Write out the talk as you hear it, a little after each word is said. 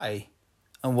Hi,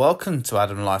 and welcome to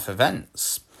Adam Life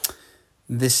Events.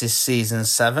 This is Season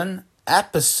 7,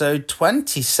 Episode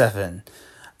 27,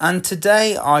 and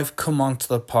today I've come onto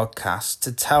the podcast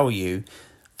to tell you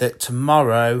that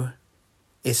tomorrow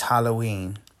is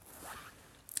Halloween.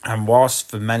 And whilst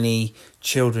for many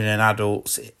children and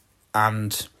adults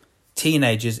and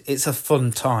teenagers it's a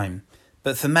fun time,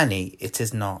 but for many it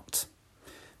is not.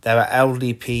 There are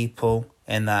elderly people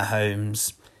in their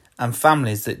homes and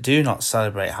families that do not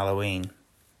celebrate Halloween.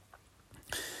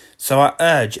 So I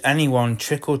urge anyone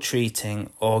trick-or-treating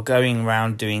or going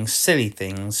around doing silly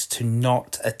things to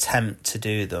not attempt to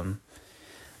do them.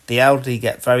 The elderly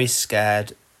get very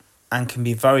scared and can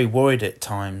be very worried at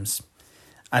times,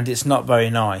 and it's not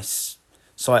very nice.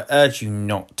 So I urge you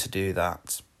not to do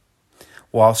that.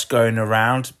 Whilst going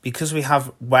around, because we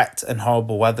have wet and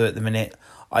horrible weather at the minute,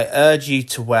 I urge you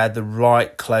to wear the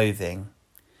right clothing.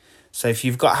 So if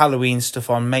you've got Halloween stuff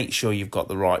on, make sure you've got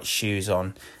the right shoes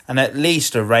on and at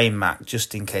least a rain mat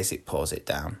just in case it pours it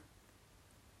down.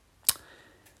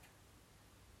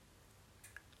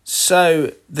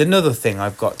 So another thing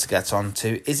I've got to get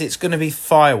onto is it's going to be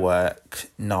firework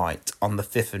night on the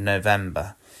 5th of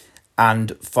November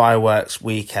and fireworks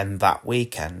weekend that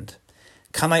weekend.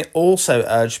 Can I also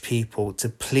urge people to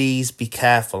please be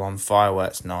careful on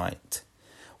fireworks night?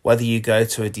 Whether you go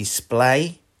to a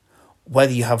display,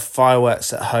 whether you have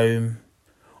fireworks at home,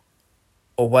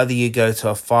 or whether you go to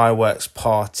a fireworks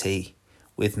party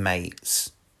with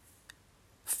mates.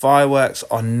 Fireworks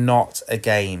are not a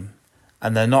game,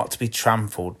 and they're not to be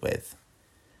trampled with.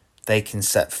 They can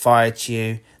set fire to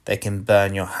you, they can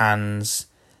burn your hands,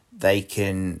 they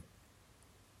can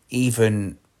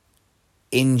even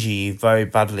injure you very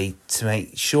badly to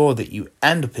make sure that you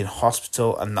end up in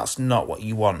hospital, and that's not what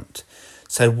you want.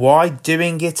 So why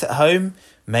doing it at home?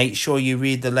 Make sure you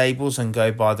read the labels and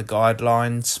go by the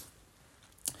guidelines.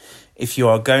 If you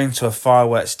are going to a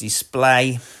fireworks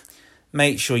display,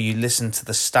 make sure you listen to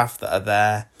the staff that are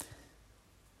there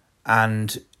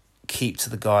and keep to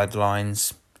the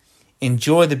guidelines.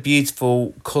 Enjoy the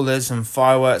beautiful colours and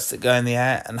fireworks that go in the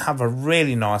air and have a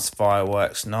really nice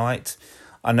fireworks night.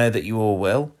 I know that you all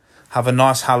will. Have a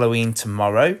nice Halloween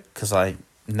tomorrow, because I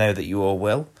know that you all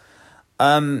will.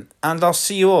 And I'll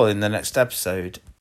see you all in the next episode.